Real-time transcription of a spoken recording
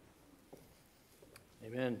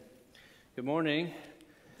Amen. Good morning.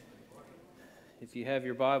 If you have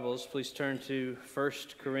your Bibles, please turn to 1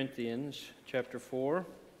 Corinthians chapter 4.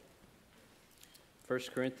 1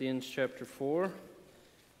 Corinthians chapter 4.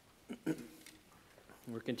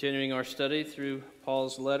 We're continuing our study through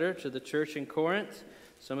Paul's letter to the church in Corinth.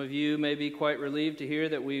 Some of you may be quite relieved to hear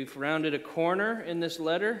that we've rounded a corner in this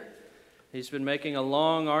letter. He's been making a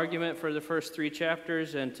long argument for the first 3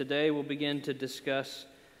 chapters, and today we'll begin to discuss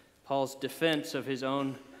Paul's defense of his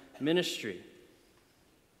own ministry.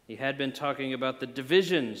 He had been talking about the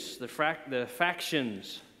divisions, the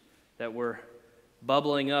factions that were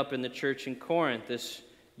bubbling up in the church in Corinth, this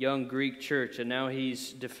young Greek church, and now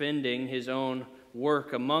he's defending his own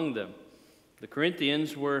work among them. The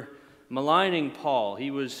Corinthians were maligning Paul.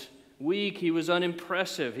 He was weak, he was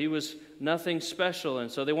unimpressive, he was nothing special, and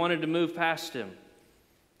so they wanted to move past him.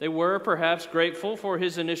 They were perhaps grateful for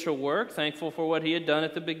his initial work, thankful for what he had done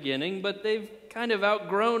at the beginning, but they've kind of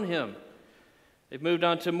outgrown him. They've moved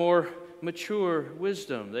on to more mature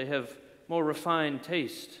wisdom. They have more refined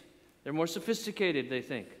taste. They're more sophisticated, they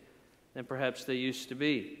think, than perhaps they used to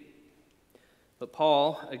be. But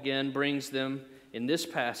Paul, again, brings them in this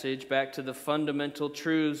passage back to the fundamental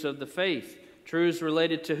truths of the faith, truths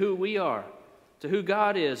related to who we are, to who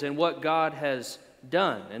God is, and what God has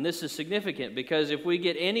done. And this is significant because if we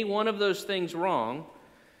get any one of those things wrong,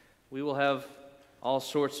 we will have all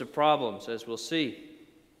sorts of problems, as we'll see.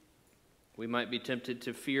 We might be tempted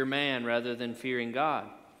to fear man rather than fearing God,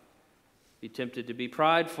 be tempted to be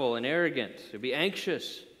prideful and arrogant, to be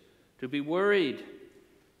anxious, to be worried,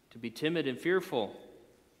 to be timid and fearful,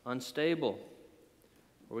 unstable,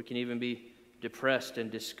 or we can even be depressed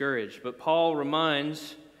and discouraged. But Paul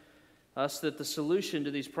reminds us that the solution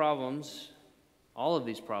to these problems, all of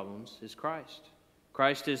these problems, is Christ.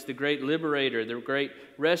 Christ is the great liberator, the great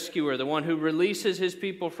rescuer, the one who releases his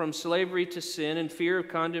people from slavery to sin and fear of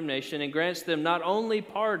condemnation and grants them not only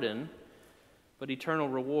pardon, but eternal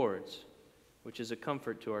rewards, which is a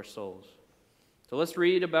comfort to our souls. So let's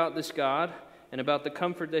read about this God and about the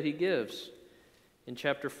comfort that he gives in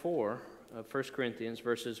chapter 4 of 1 Corinthians,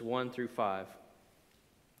 verses 1 through 5.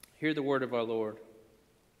 Hear the word of our Lord.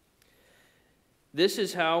 This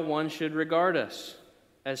is how one should regard us,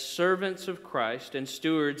 as servants of Christ and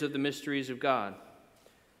stewards of the mysteries of God.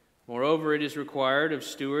 Moreover, it is required of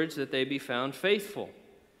stewards that they be found faithful.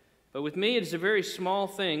 But with me it is a very small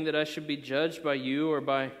thing that I should be judged by you or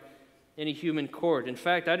by any human court. In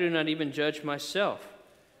fact, I do not even judge myself,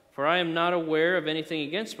 for I am not aware of anything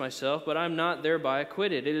against myself, but I am not thereby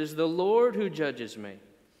acquitted. It is the Lord who judges me.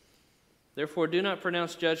 Therefore, do not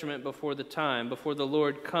pronounce judgment before the time, before the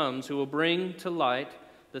Lord comes, who will bring to light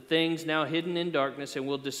the things now hidden in darkness and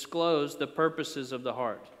will disclose the purposes of the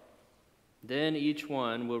heart. Then each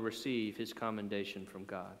one will receive his commendation from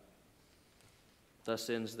God. Thus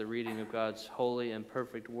ends the reading of God's holy and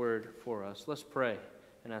perfect word for us. Let's pray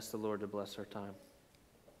and ask the Lord to bless our time.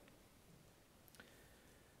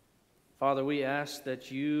 Father, we ask that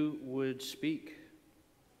you would speak.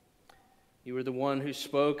 You are the one who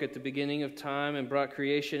spoke at the beginning of time and brought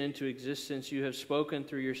creation into existence. You have spoken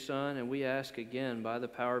through your Son, and we ask again by the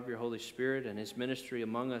power of your Holy Spirit and his ministry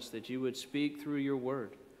among us that you would speak through your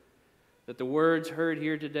word, that the words heard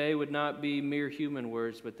here today would not be mere human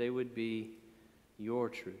words, but they would be your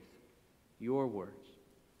truth, your words,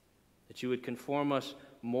 that you would conform us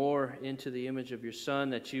more into the image of your Son,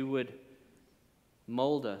 that you would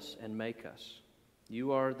mold us and make us.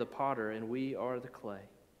 You are the potter, and we are the clay.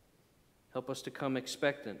 Help us to come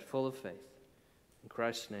expectant, full of faith. In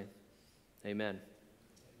Christ's name, amen.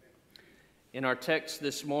 In our text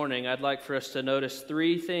this morning, I'd like for us to notice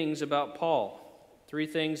 3 things about Paul. 3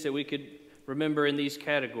 things that we could remember in these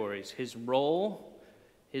categories: his role,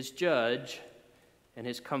 his judge, and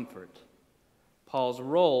his comfort. Paul's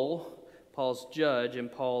role, Paul's judge, and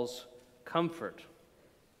Paul's comfort.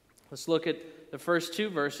 Let's look at the first 2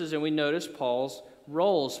 verses, and we notice Paul's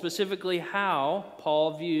role, specifically how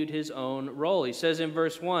Paul viewed his own role. He says in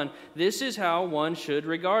verse 1, this is how one should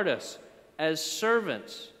regard us, as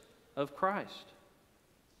servants of Christ.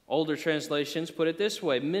 Older translations put it this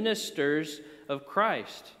way, ministers of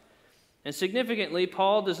Christ. And significantly,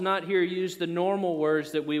 Paul does not here use the normal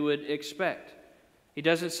words that we would expect. He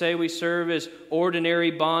doesn't say we serve as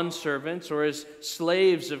ordinary bondservants or as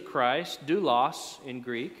slaves of Christ, doulos in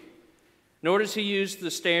Greek. Nor does he use the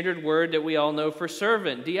standard word that we all know for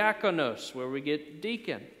servant, diakonos, where we get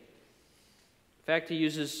deacon. In fact, he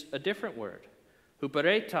uses a different word,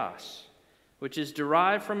 huperetas, which is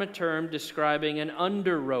derived from a term describing an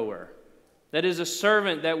under-rower, That is, a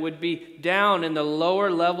servant that would be down in the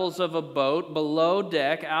lower levels of a boat, below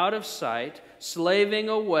deck, out of sight, slaving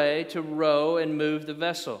away to row and move the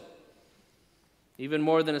vessel. Even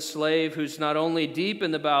more than a slave who's not only deep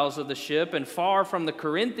in the bowels of the ship and far from the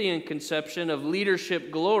Corinthian conception of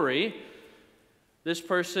leadership glory, this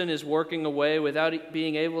person is working away without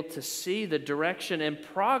being able to see the direction and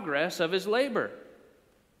progress of his labor.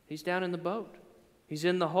 He's down in the boat. He's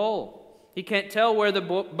in the hole. He can't tell where the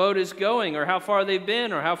boat is going or how far they've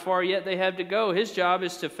been or how far yet they have to go. His job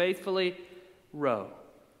is to faithfully row,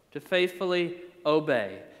 to faithfully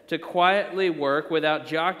obey, to quietly work without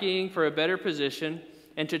jockeying for a better position,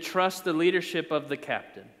 and to trust the leadership of the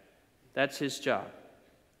captain. That's his job.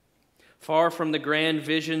 Far from the grand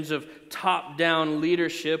visions of top-down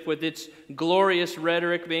leadership with its glorious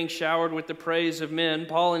rhetoric being showered with the praise of men,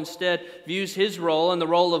 Paul instead views his role and the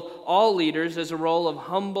role of all leaders as a role of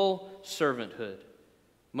humble servanthood,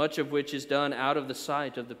 much of which is done out of the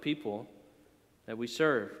sight of the people that we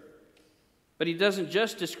serve. But he doesn't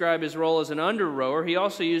just describe his role as an under-rower, he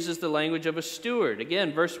also uses the language of a steward.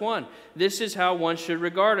 Again, verse 1, this is how one should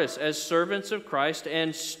regard us, as servants of Christ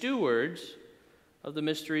and stewards of the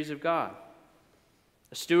mysteries of God.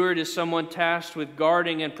 A steward is someone tasked with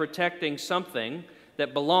guarding and protecting something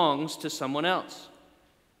that belongs to someone else.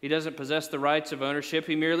 He doesn't possess the rights of ownership.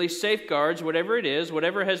 He merely safeguards whatever it is,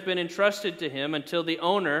 whatever has been entrusted to him, until the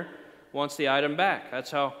owner wants the item back.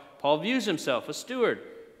 That's how Paul views himself, a steward.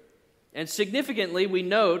 And significantly, we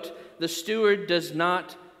note the steward does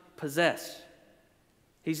not possess.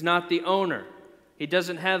 He's not the owner. He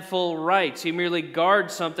doesn't have full rights. He merely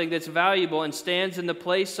guards something that's valuable and stands in the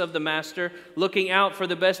place of the master, looking out for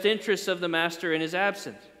the best interests of the master in his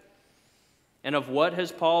absence. And of what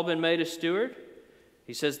has Paul been made a steward?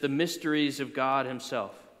 He says the mysteries of God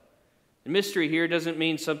himself. The mystery here doesn't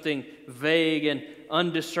mean something vague and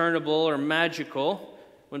undiscernible or magical.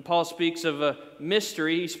 When Paul speaks of a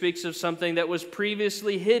mystery, he speaks of something that was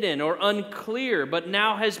previously hidden or unclear, but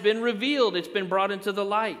now has been revealed. It's been brought into the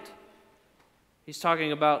light. He's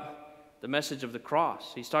talking about the message of the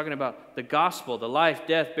cross. He's talking about the gospel, the life,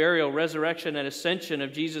 death, burial, resurrection, and ascension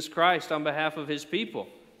of Jesus Christ on behalf of his people.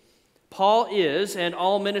 Paul is, and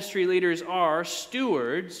all ministry leaders are,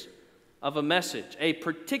 stewards of a message, a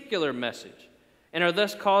particular message, and are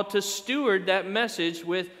thus called to steward that message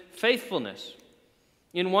with faithfulness.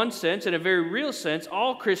 In one sense, in a very real sense,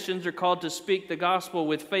 all Christians are called to speak the gospel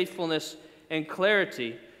with faithfulness and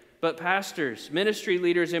clarity, but pastors, ministry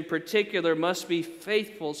leaders in particular, must be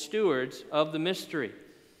faithful stewards of the mystery.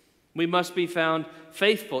 We must be found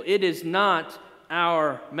faithful. It is not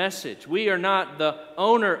our message. We are not the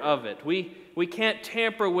owner of it. We can't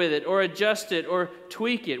tamper with it or adjust it or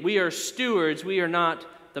tweak it. We are stewards. We are not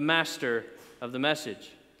the master of the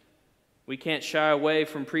message. We can't shy away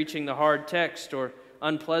from preaching the hard text or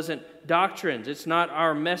unpleasant doctrines. It's not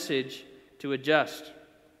our message to adjust.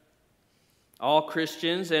 All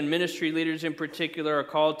Christians and ministry leaders in particular are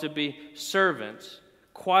called to be servants,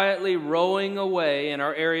 quietly rowing away in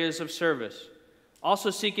our areas of service,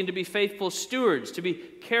 also seeking to be faithful stewards, to be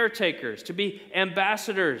caretakers, to be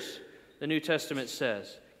ambassadors, the New Testament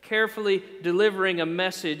says, carefully delivering a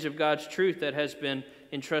message of God's truth that has been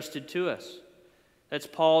entrusted to us. That's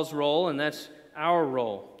Paul's role, and that's our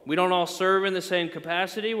role. We don't all serve in the same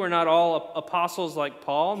capacity. We're not all apostles like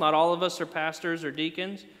Paul. Not all of us are pastors or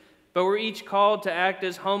deacons. But we're each called to act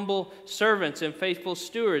as humble servants and faithful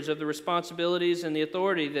stewards of the responsibilities and the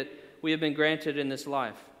authority that we have been granted in this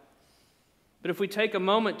life. But if we take a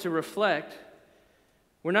moment to reflect,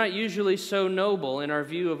 we're not usually so noble in our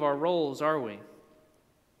view of our roles, are we?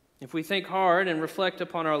 If we think hard and reflect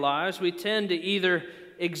upon our lives, we tend to either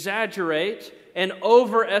exaggerate and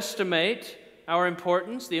overestimate our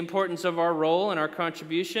importance, the importance of our role and our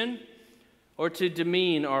contribution, or to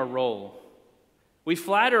demean our role. We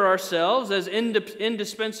flatter ourselves as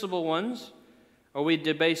indispensable ones, or we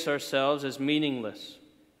debase ourselves as meaningless.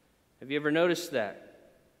 Have you ever noticed that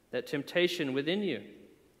temptation within you?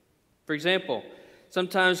 For example,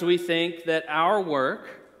 sometimes we think that our work,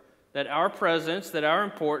 that our presence, that our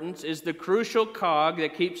importance is the crucial cog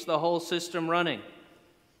that keeps the whole system running.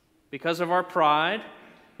 Because of our pride,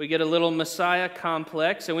 we get a little Messiah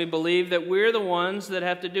complex, and we believe that we're the ones that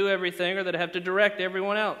have to do everything or that have to direct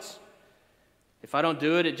everyone else. If I don't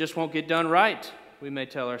do it, it just won't get done right, we may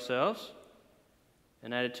tell ourselves.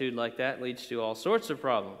 An attitude like that leads to all sorts of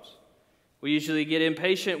problems. We usually get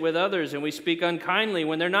impatient with others, and we speak unkindly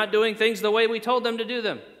when they're not doing things the way we told them to do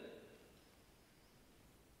them.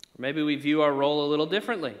 Or maybe we view our role a little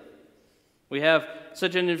differently. We have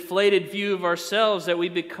such an inflated view of ourselves that we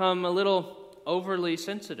become a little overly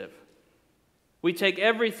sensitive. We take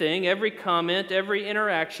everything, every comment, every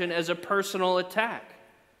interaction as a personal attack.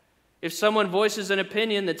 If someone voices an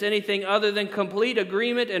opinion that's anything other than complete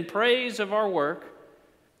agreement and praise of our work,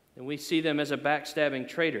 then we see them as a backstabbing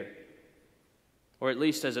traitor, or at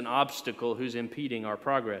least as an obstacle who's impeding our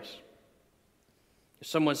progress. If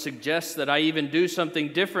someone suggests that I even do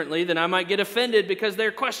something differently, then I might get offended because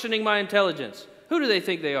they're questioning my intelligence. Who do they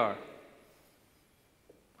think they are?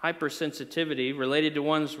 Hypersensitivity related to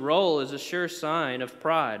one's role is a sure sign of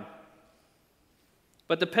pride.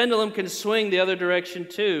 But the pendulum can swing the other direction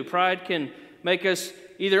too. Pride can make us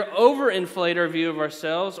either overinflate our view of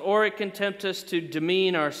ourselves, or it can tempt us to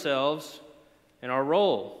demean ourselves and our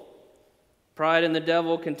role. Pride and the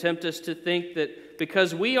devil can tempt us to think that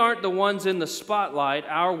because we aren't the ones in the spotlight,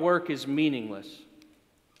 our work is meaningless.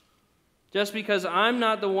 Just because I'm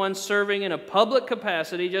not the one serving in a public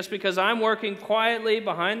capacity, just because I'm working quietly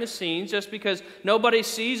behind the scenes, just because nobody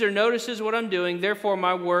sees or notices what I'm doing, therefore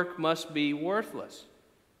my work must be worthless.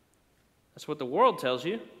 That's what the world tells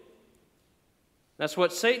you. That's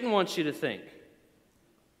what Satan wants you to think.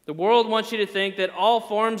 The world wants you to think that all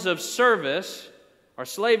forms of service are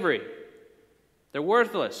slavery. They're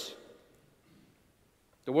worthless.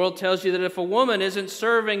 The world tells you that if a woman isn't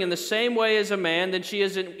serving in the same way as a man, then she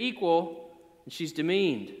isn't equal and she's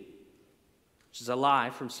demeaned, which is a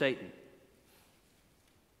lie from Satan.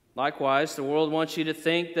 Likewise, the world wants you to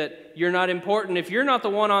think that you're not important if you're not the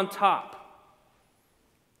one on top.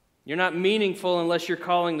 You're not meaningful unless you're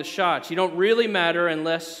calling the shots. You don't really matter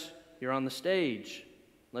unless you're on the stage,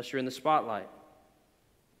 unless you're in the spotlight.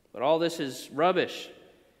 But all this is rubbish.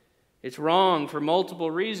 It's wrong for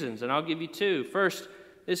multiple reasons, and I'll give you two. First,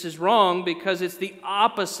 this is wrong because it's the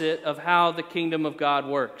opposite of how the kingdom of God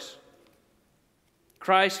works.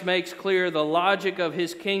 Christ makes clear the logic of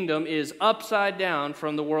his kingdom is upside down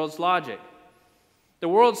from the world's logic. The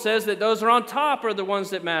world says that those who are on top are the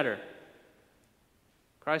ones that matter.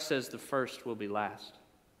 Christ says the first will be last.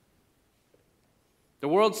 The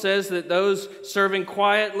world says that those serving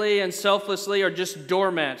quietly and selflessly are just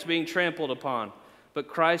doormats being trampled upon. But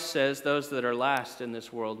Christ says those that are last in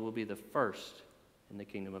this world will be the first in the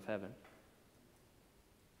kingdom of heaven.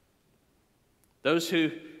 Those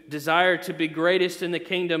who desire to be greatest in the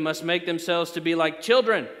kingdom must make themselves to be like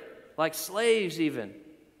children, like slaves even,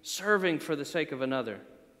 serving for the sake of another.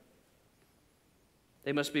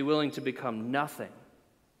 They must be willing to become nothing,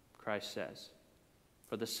 Christ says,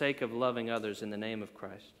 for the sake of loving others in the name of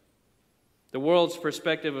Christ. The world's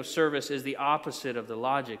perspective of service is the opposite of the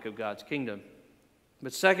logic of God's kingdom.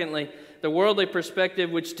 But secondly, the worldly perspective,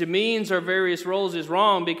 which demeans our various roles, is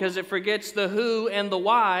wrong because it forgets the who and the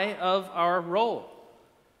why of our role.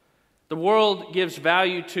 The world gives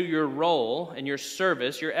value to your role and your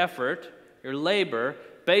service, your effort, your labor,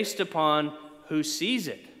 based upon who sees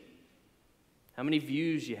it. How many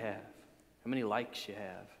views you have, how many likes you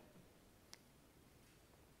have.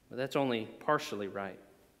 But that's only partially right.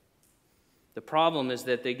 The problem is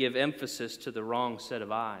that they give emphasis to the wrong set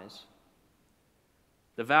of eyes.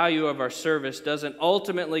 The value of our service doesn't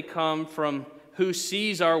ultimately come from who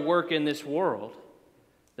sees our work in this world.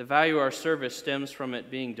 The value of our service stems from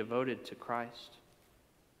it being devoted to Christ.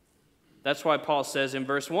 That's why Paul says in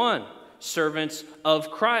verse 1, servants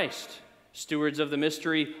of Christ, stewards of the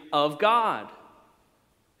mystery of God.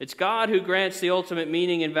 It's God who grants the ultimate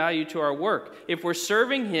meaning and value to our work. If we're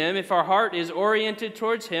serving Him, if our heart is oriented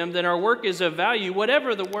towards Him, then our work is of value,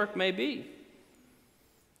 whatever the work may be.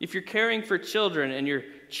 If you're caring for children and you're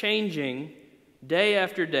changing day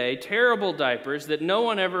after day terrible diapers that no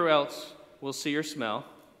one ever else will see or smell,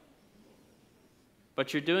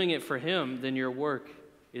 but you're doing it for Him, then your work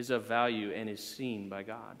is of value and is seen by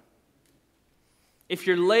God. If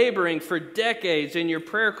you're laboring for decades in your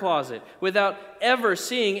prayer closet without ever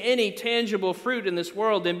seeing any tangible fruit in this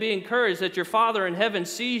world, then be encouraged that your Father in heaven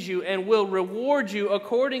sees you and will reward you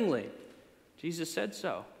accordingly. Jesus said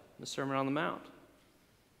so in the Sermon on the Mount.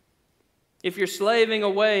 If you're slaving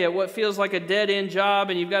away at what feels like a dead-end job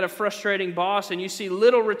and you've got a frustrating boss and you see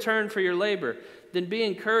little return for your labor, then be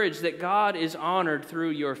encouraged that God is honored through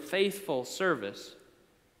your faithful service,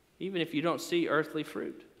 even if you don't see earthly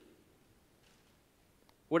fruit.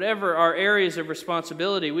 Whatever our areas of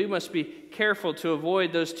responsibility, we must be careful to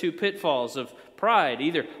avoid those two pitfalls of pride,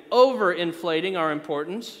 either overinflating our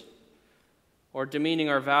importance or demeaning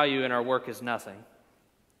our value and our work as nothing.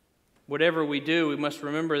 Whatever we do, we must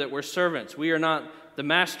remember that we're servants. We are not the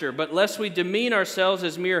master. But lest we demean ourselves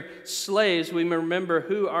as mere slaves, we remember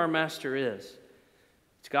who our master is.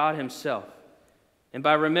 It's God Himself. And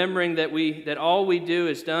by remembering that all we do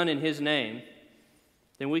is done in His name,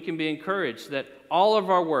 then we can be encouraged that all of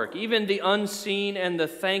our work, even the unseen and the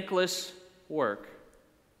thankless work.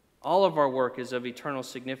 All of our work is of eternal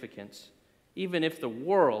significance, even if the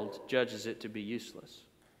world judges it to be useless.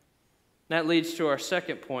 That leads to our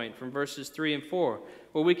second point from verses 3 and 4,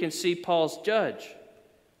 where we can see Paul's judge.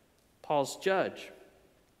 Paul's judge.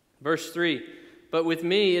 Verse 3, "But with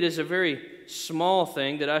me it is a very small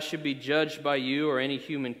thing that I should be judged by you or any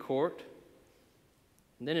human court.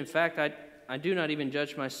 And then, in fact, I do not even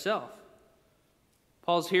judge myself."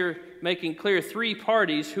 Paul's here making clear three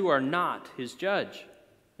parties who are not his judge.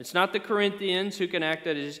 It's not the Corinthians who can act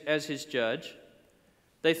as his judge.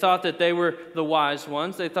 They thought that they were the wise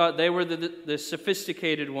ones. They thought they were the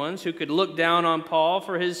sophisticated ones who could look down on Paul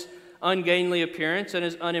for his ungainly appearance and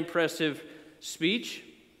his unimpressive speech.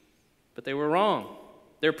 But they were wrong.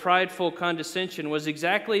 Their prideful condescension was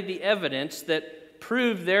exactly the evidence that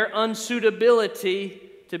proved their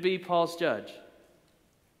unsuitability to be Paul's judge.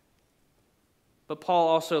 But Paul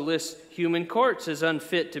also lists human courts as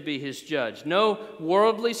unfit to be his judge. No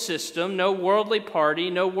worldly system, no worldly party,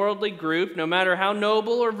 no worldly group, no matter how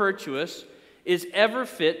noble or virtuous, is ever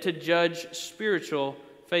fit to judge spiritual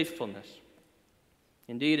faithfulness.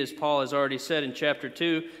 Indeed, as Paul has already said in chapter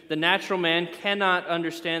 2, the natural man cannot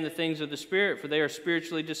understand the things of the Spirit, for they are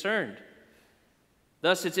spiritually discerned.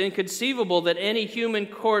 Thus, it's inconceivable that any human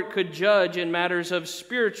court could judge in matters of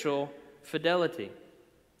spiritual fidelity.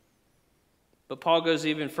 But Paul goes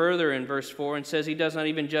even further in verse 4 and says he does not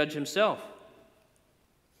even judge himself.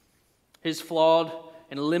 His flawed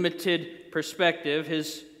and limited perspective,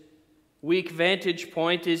 his weak vantage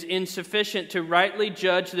point is insufficient to rightly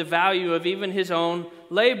judge the value of even his own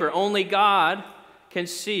labor. Only God can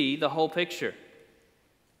see the whole picture.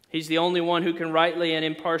 He's the only one who can rightly and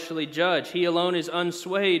impartially judge. He alone is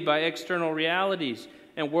unswayed by external realities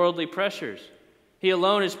and worldly pressures. He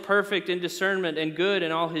alone is perfect in discernment and good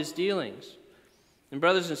in all his dealings. And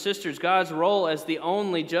brothers and sisters, God's role as the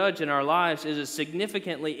only judge in our lives is a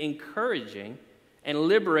significantly encouraging and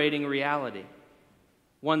liberating reality,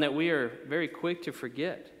 one that we are very quick to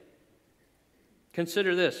forget.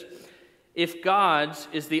 Consider this. If God's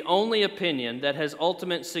is the only opinion that has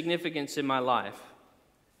ultimate significance in my life,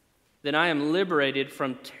 then I am liberated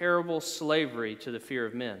from terrible slavery to the fear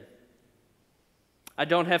of men. I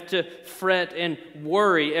don't have to fret and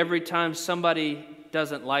worry every time somebody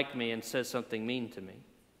doesn't like me and says something mean to me.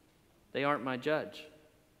 They aren't my judge.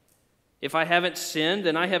 If I haven't sinned,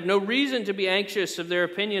 then I have no reason to be anxious of their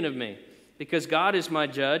opinion of me, because God is my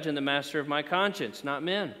judge and the master of my conscience, not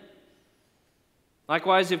men.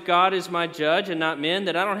 Likewise, if God is my judge and not men,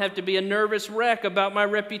 then I don't have to be a nervous wreck about my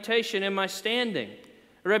reputation and my standing.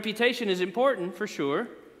 A reputation is important, for sure.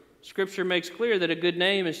 Scripture makes clear that a good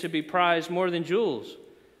name is to be prized more than jewels.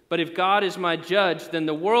 But if God is my judge, then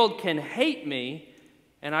the world can hate me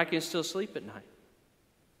and I can still sleep at night.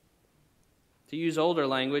 To use older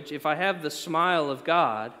language, if I have the smile of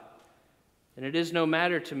God, then it is no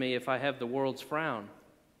matter to me if I have the world's frown.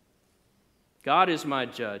 God is my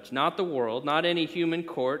judge, not the world, not any human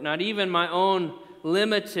court, not even my own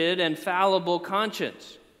limited and fallible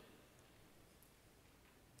conscience.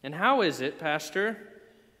 And how is it, Pastor,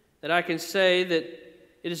 that I can say that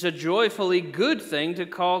it is a joyfully good thing to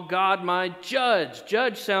call God my judge?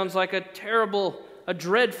 Judge sounds like a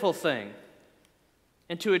dreadful thing.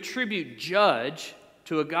 And to attribute judge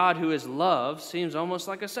to a God who is love seems almost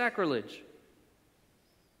like a sacrilege.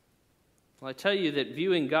 Well, I tell you that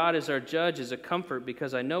viewing God as our judge is a comfort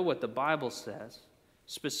because I know what the Bible says,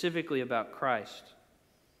 specifically about Christ.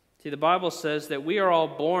 See, the Bible says that we are all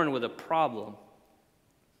born with a problem.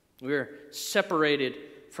 We're separated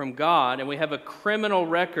from God, and we have a criminal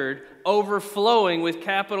record overflowing with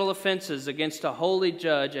capital offenses against a holy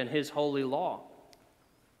judge and his holy law.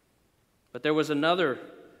 But there was another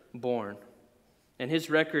born, and his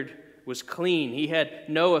record was clean. He had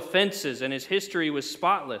no offenses, and his history was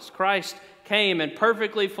spotless. Christ came and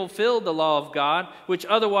perfectly fulfilled the law of God, which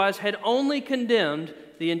otherwise had only condemned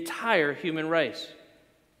the entire human race.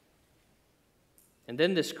 And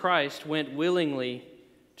then this Christ went willingly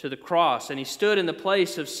to the cross, and he stood in the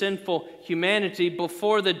place of sinful humanity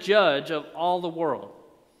before the judge of all the world.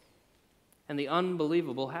 And the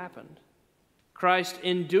unbelievable happened. Christ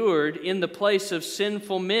endured in the place of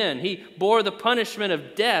sinful men. He bore the punishment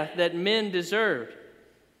of death that men deserved.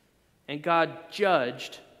 And God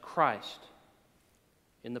judged Christ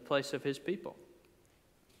in the place of his people.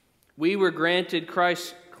 We were granted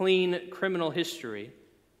Christ's clean criminal history,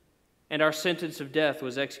 and our sentence of death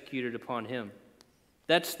was executed upon him.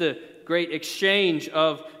 That's the great exchange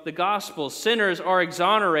of the gospel. Sinners are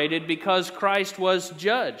exonerated because Christ was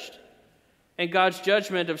judged. And God's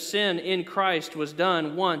judgment of sin in Christ was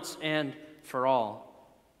done once and for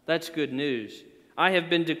all. That's good news. I have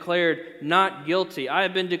been declared not guilty. I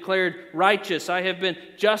have been declared righteous. I have been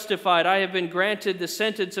justified. I have been granted the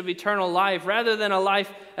sentence of eternal life rather than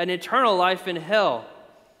an eternal life in hell.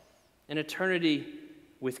 An eternity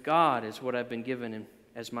with God is what I've been given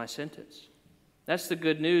as my sentence. That's the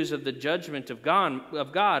good news of the judgment of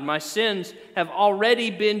God. My sins have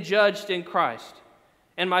already been judged in Christ,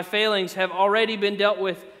 and my failings have already been dealt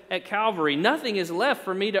with at Calvary. Nothing is left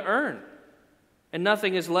for me to earn, and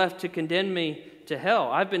nothing is left to condemn me to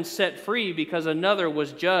hell. I've been set free because another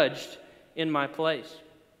was judged in my place.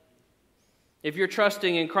 If you're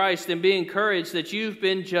trusting in Christ, then be encouraged that you've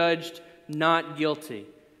been judged not guilty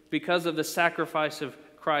because of the sacrifice of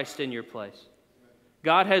Christ in your place.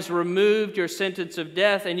 God has removed your sentence of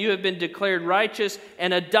death, and you have been declared righteous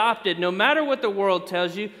and adopted. No matter what the world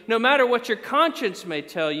tells you, no matter what your conscience may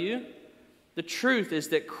tell you, the truth is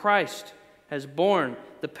that Christ has borne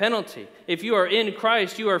the penalty. If you are in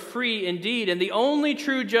Christ, you are free indeed, and the only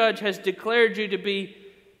true judge has declared you to be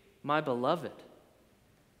my beloved.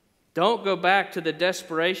 Don't go back to the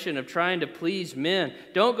desperation of trying to please men.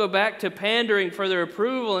 Don't go back to pandering for their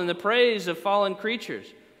approval and the praise of fallen creatures.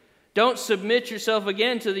 Don't submit yourself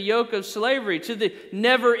again to the yoke of slavery, to the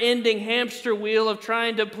never-ending hamster wheel of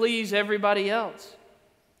trying to please everybody else.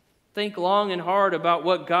 Think long and hard about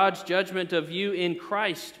what God's judgment of you in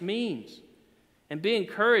Christ means, and be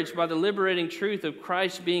encouraged by the liberating truth of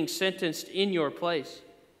Christ being sentenced in your place.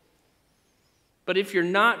 But if you're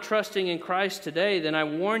not trusting in Christ today, then I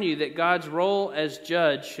warn you that God's role as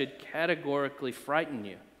judge should categorically frighten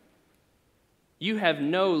you. You have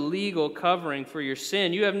no legal covering for your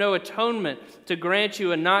sin. You have no atonement to grant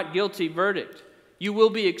you a not guilty verdict. You will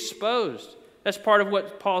be exposed. That's part of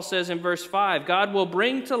what Paul says in verse 5. God will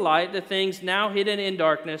bring to light the things now hidden in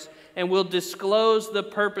darkness and will disclose the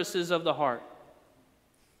purposes of the heart.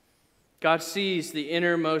 God sees the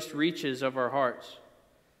innermost reaches of our hearts.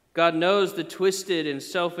 God knows the twisted and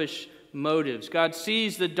selfish motives. God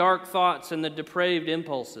sees the dark thoughts and the depraved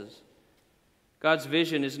impulses. God's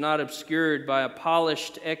vision is not obscured by a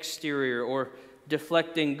polished exterior or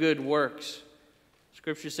deflecting good works.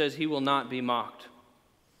 Scripture says he will not be mocked.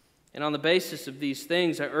 And on the basis of these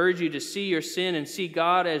things, I urge you to see your sin and see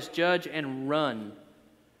God as judge and run.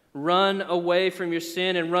 Run away from your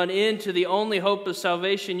sin and run into the only hope of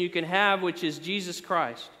salvation you can have, which is Jesus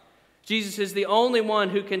Christ. Jesus is the only one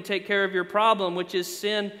who can take care of your problem, which is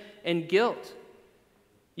sin and guilt.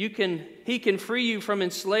 He can free you from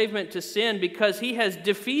enslavement to sin because he has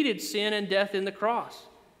defeated sin and death in the cross.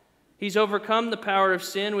 He's overcome the power of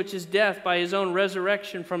sin, which is death, by his own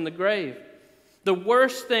resurrection from the grave. The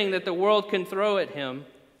worst thing that the world can throw at him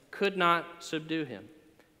could not subdue him.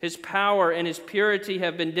 His power and his purity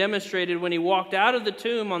have been demonstrated when he walked out of the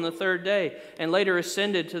tomb on the third day and later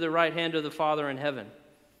ascended to the right hand of the Father in heaven.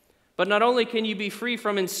 But not only can you be free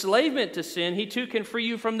from enslavement to sin, he too can free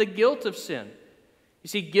you from the guilt of sin. You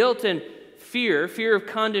see, guilt and fear of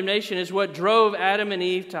condemnation, is what drove Adam and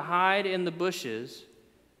Eve to hide in the bushes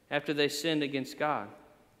after they sinned against God.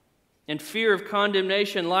 And fear of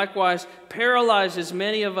condemnation likewise paralyzes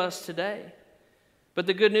many of us today. But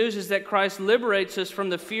the good news is that Christ liberates us from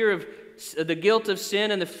the fear of the guilt of sin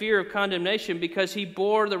and the fear of condemnation because he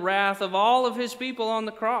bore the wrath of all of his people on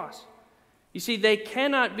the cross. You see, they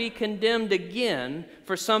cannot be condemned again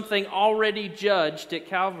for something already judged at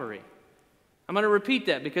Calvary. I'm going to repeat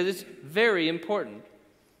that because it's very important.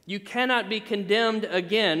 You cannot be condemned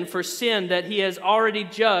again for sin that he has already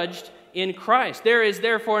judged in Christ. There is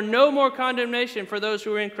therefore no more condemnation for those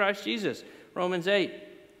who are in Christ Jesus. Romans 8.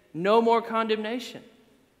 No more condemnation.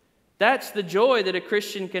 That's the joy that a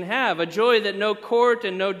Christian can have, a joy that no court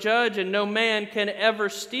and no judge and no man can ever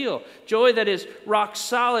steal. Joy that is rock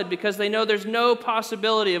solid because they know there's no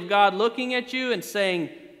possibility of God looking at you and saying,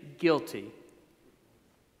 guilty.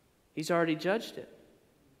 He's already judged it.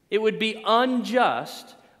 It would be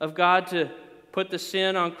unjust of God to put the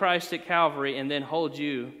sin on Christ at Calvary and then hold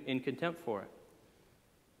you in contempt for it.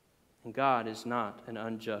 And God is not an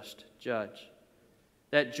unjust judge.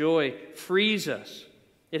 That joy frees us.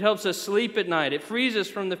 It helps us sleep at night. It frees us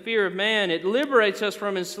from the fear of man. It liberates us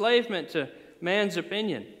from enslavement to man's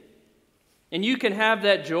opinion. And you can have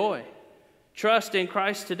that joy. Trust in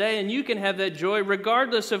Christ today, and you can have that joy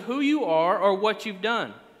regardless of who you are or what you've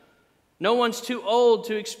done. No one's too old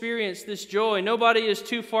to experience this joy. Nobody is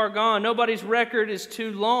too far gone. Nobody's record is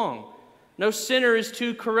too long. No sinner is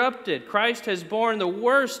too corrupted. Christ has borne the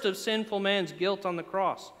worst of sinful man's guilt on the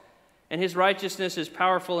cross, and his righteousness is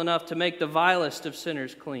powerful enough to make the vilest of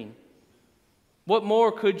sinners clean. What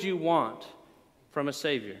more could you want from a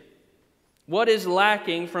Savior? What is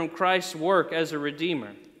lacking from Christ's work as a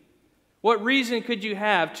Redeemer? What reason could you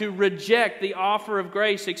have to reject the offer of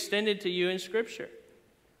grace extended to you in Scripture?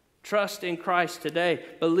 Trust in Christ today.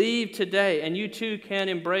 Believe today, and you too can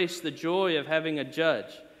embrace the joy of having a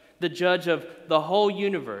judge, the judge of the whole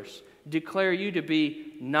universe, declare you to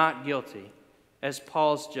be not guilty, as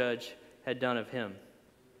Paul's judge had done of him.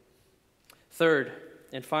 Third,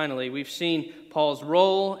 and finally, we've seen Paul's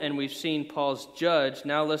role and we've seen Paul's judge.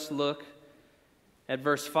 Now let's look at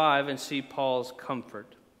verse 5 and see Paul's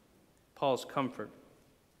comfort. Paul's comfort.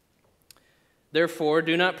 Therefore,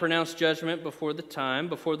 do not pronounce judgment before the time,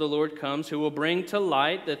 before the Lord comes, who will bring to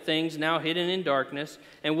light the things now hidden in darkness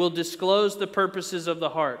and will disclose the purposes of the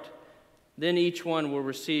heart. Then each one will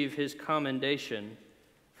receive his commendation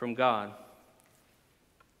from God.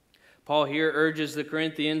 Paul here urges the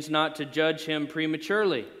Corinthians not to judge him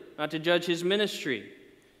prematurely, not to judge his ministry.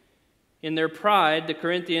 In their pride, the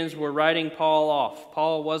Corinthians were writing Paul off.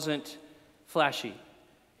 Paul wasn't flashy.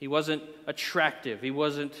 He wasn't attractive. He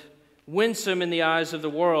wasn't winsome in the eyes of the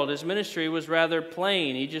world. His ministry was rather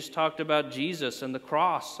plain. He just talked about Jesus and the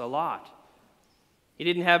cross a lot. He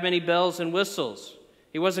didn't have many bells and whistles.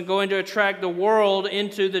 He wasn't going to attract the world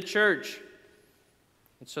into the church.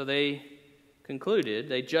 And so they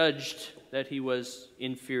judged that he was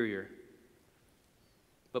inferior.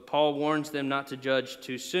 But Paul warns them not to judge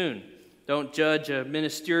too soon. Don't judge a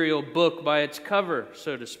ministerial book by its cover,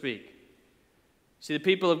 so to speak. See, the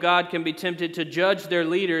people of God can be tempted to judge their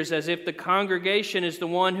leaders as if the congregation is the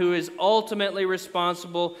one who is ultimately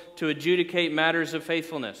responsible to adjudicate matters of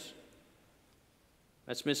faithfulness.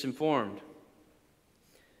 That's misinformed.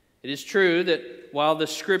 It is true that while the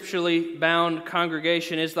scripturally bound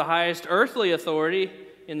congregation is the highest earthly authority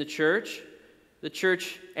in the church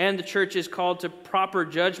is called to proper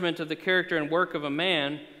judgment of the character and work of a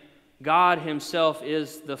man, God himself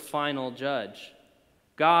is the final judge.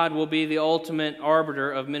 God will be the ultimate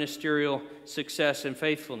arbiter of ministerial success and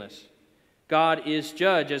faithfulness. God is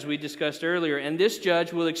judge, as we discussed earlier, and this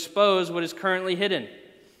judge will expose what is currently hidden.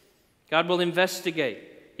 God will investigate.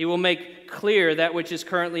 He will make clear that which is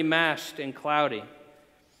currently masked and cloudy.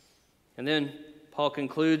 And then Paul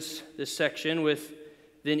concludes this section with,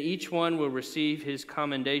 then each one will receive his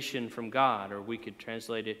commendation from God, or we could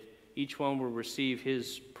translate it, each one will receive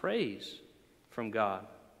his praise from God.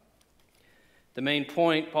 The main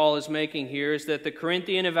point Paul is making here is that the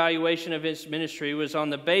Corinthian evaluation of his ministry was on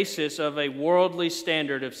the basis of a worldly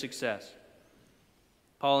standard of success.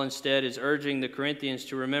 Paul instead is urging the Corinthians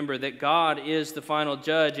to remember that God is the final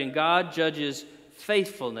judge, and God judges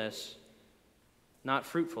faithfulness, not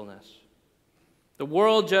fruitfulness. The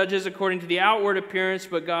world judges according to the outward appearance,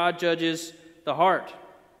 but God judges the heart.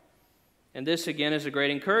 And this, again, is a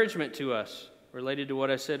great encouragement to us, related to what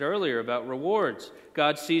I said earlier about rewards.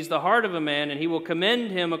 God sees the heart of a man, and he will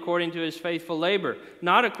commend him according to his faithful labor,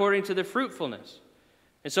 not according to the fruitfulness.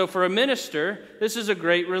 And so for a minister, this is a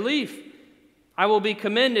great relief. I will be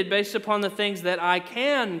commended based upon the things that I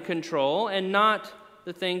can control and not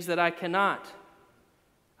the things that I cannot.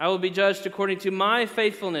 I will be judged according to my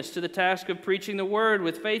faithfulness to the task of preaching the word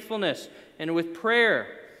with faithfulness and with prayer,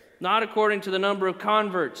 not according to the number of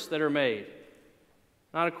converts that are made,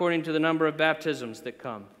 not according to the number of baptisms that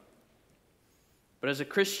come. But as a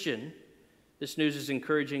Christian, this news is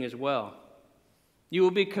encouraging as well. You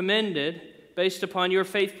will be commended based upon your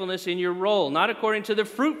faithfulness in your role, not according to the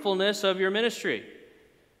fruitfulness of your ministry.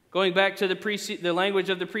 Going back to the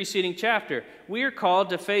language of the preceding chapter, we are called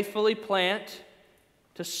to faithfully plant,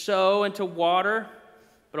 to sow, and to water,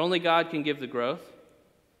 but only God can give the growth.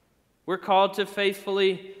 We're called to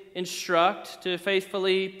faithfully instruct, to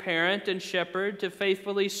faithfully parent and shepherd, to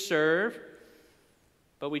faithfully serve,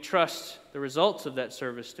 but we trust the results of that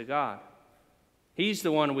service to God. He's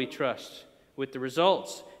the one we trust with the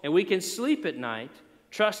results, and we can sleep at night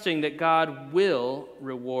trusting that God will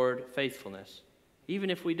reward faithfulness, even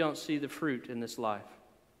if we don't see the fruit in this life.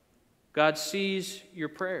 God sees your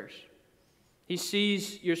prayers. He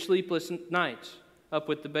sees your sleepless nights up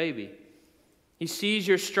with the baby. He sees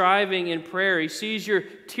your striving in prayer. He sees your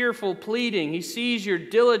tearful pleading. He sees your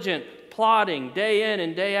diligent plodding day in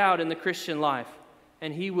and day out in the Christian life.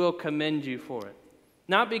 And He will commend you for it.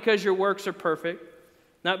 Not because your works are perfect,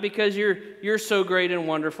 not because you're so great and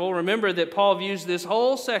wonderful. Remember that Paul views this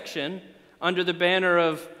whole section under the banner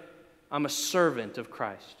of, I'm a servant of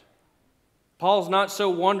Christ. Paul's not so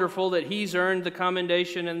wonderful that he's earned the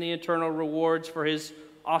commendation and the eternal rewards for his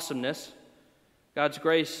awesomeness. God's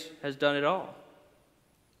grace has done it all.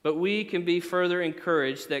 But we can be further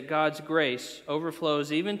encouraged that God's grace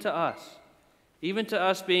overflows even to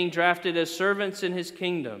us being drafted as servants in His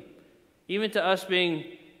kingdom, even to us being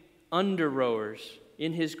under rowers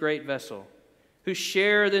in His great vessel. who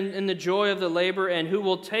share in the joy of the labor, and who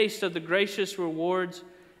will taste of the gracious rewards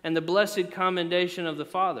and the blessed commendation of the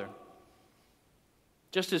Father.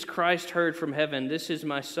 Just as Christ heard from heaven, "This is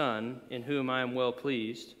my Son, in whom I am well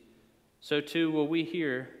pleased," so too will we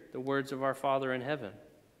hear the words of our Father in heaven,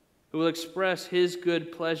 who will express his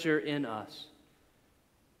good pleasure in us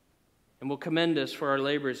and will commend us for our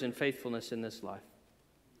labors and faithfulness in this life.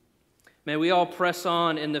 May we all press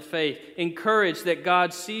on in the faith, encouraged that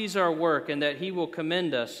God sees our work and that he will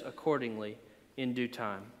commend us accordingly in due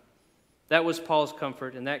time. That was Paul's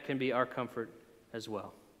comfort, and that can be our comfort as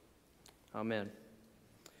well. Amen.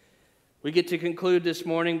 We get to conclude this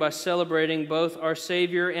morning by celebrating both our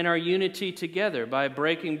Savior and our unity together by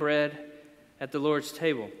breaking bread at the Lord's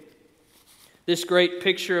table. This great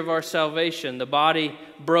picture of our salvation, the body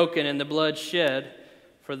broken and the blood shed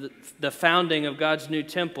for the founding of God's new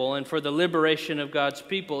temple and for the liberation of God's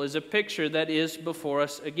people, is a picture that is before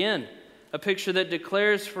us again, a picture that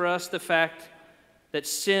declares for us the fact that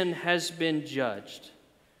sin has been judged.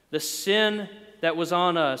 The sin that was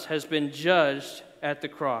on us has been judged at the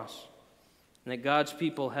cross, and that God's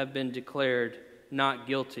people have been declared not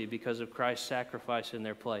guilty because of Christ's sacrifice in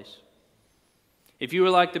their place. If you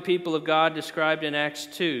were like the people of God described in Acts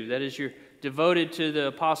 2, that is, you're devoted to the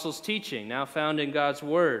apostles' teaching, now found in God's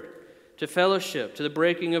Word, to fellowship, to the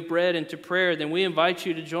breaking of bread, and to prayer, then we invite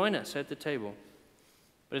you to join us at the table.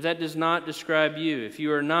 But if that does not describe you, if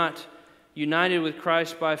you are not united with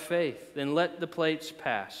Christ by faith, then let the plates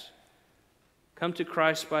pass. Come to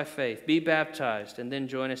Christ by faith, be baptized, and then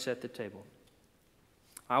join us at the table.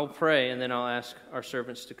 I will pray, and then I'll ask our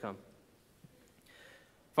servants to come.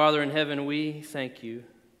 Father in heaven, we thank you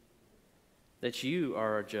that you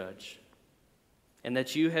are our judge, and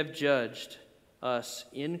that you have judged us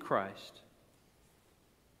in Christ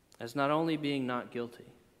as not only being not guilty,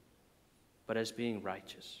 but as being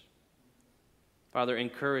righteous. Father,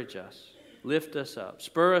 encourage us, lift us up,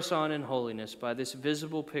 spur us on in holiness by this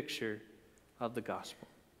visible picture of the gospel.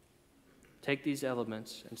 Take these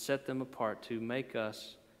elements and set them apart to make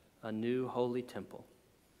us a new holy temple.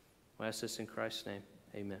 I ask this in Christ's name.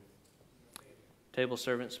 Amen. Table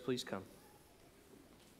servants, please come.